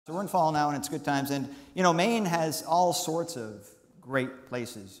So we're in fall now and it's good times, and you know, Maine has all sorts of great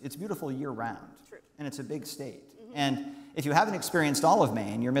places. It's beautiful year-round. True. And it's a big state. And if you haven't experienced all of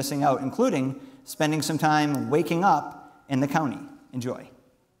Maine, you're missing out, including spending some time waking up in the county. Enjoy.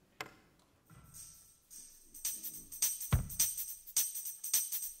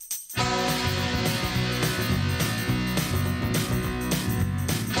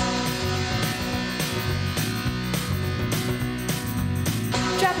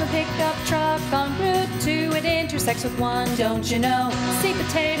 Pickup truck on Route 2, it intersects with 1, don't you know? See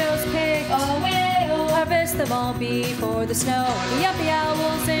potatoes picked, harvest them all before the snow. The yuppie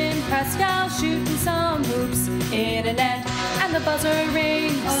owls in Presque Isle shooting some hoops in a net, and the buzzer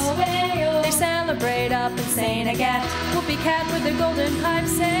rings. They celebrate up in St. Agathe. Whoopie cat with their golden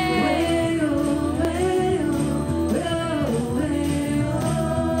pipes say,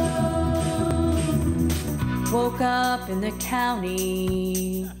 woke up in the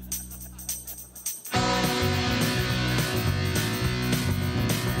county.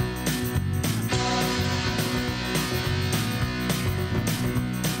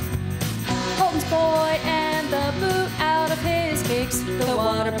 Holton's boy and the boot out of his kicks. The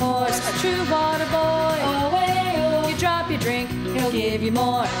water pours, a true water boy. You drop your drink, he'll give you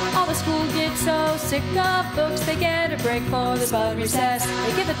more. All the school kids so sick of books, they get a break for the spud recess.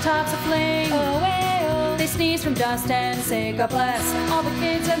 They give the tots a fling. They sneeze from dust and say, God bless. All the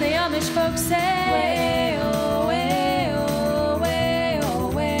kids and the Amish folks say, way-oh, way-oh, way-oh,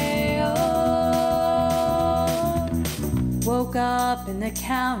 way-oh. Woke up in the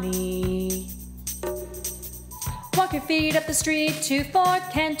county. Walk your feet up the street to Fort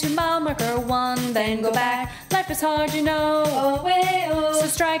Kent, to mile marker 1, then go back. Life is hard, you know. So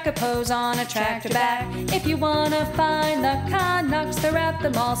strike a pose on a tractor back. If you wanna find the Canucks, they're at the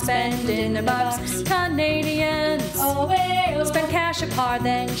mall spending their bucks. Canadians spend cash apart,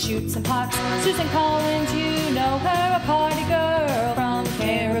 then shoot some pucks. Susan Collins, you know her, a party girl from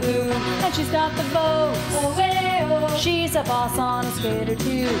Caribou, and she's got the votes. She's a boss on a skitter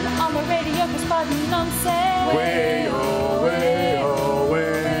too. On the radio, Chris Putnam say, way-oh, way-oh,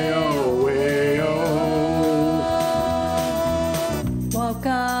 way-oh, way-oh. Woke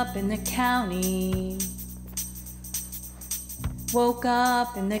up in the county. Woke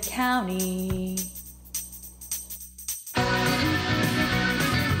up in the county.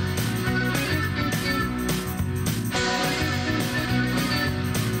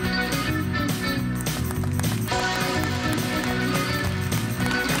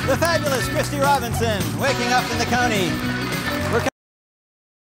 The fabulous Christie Robinson, waking up in the county.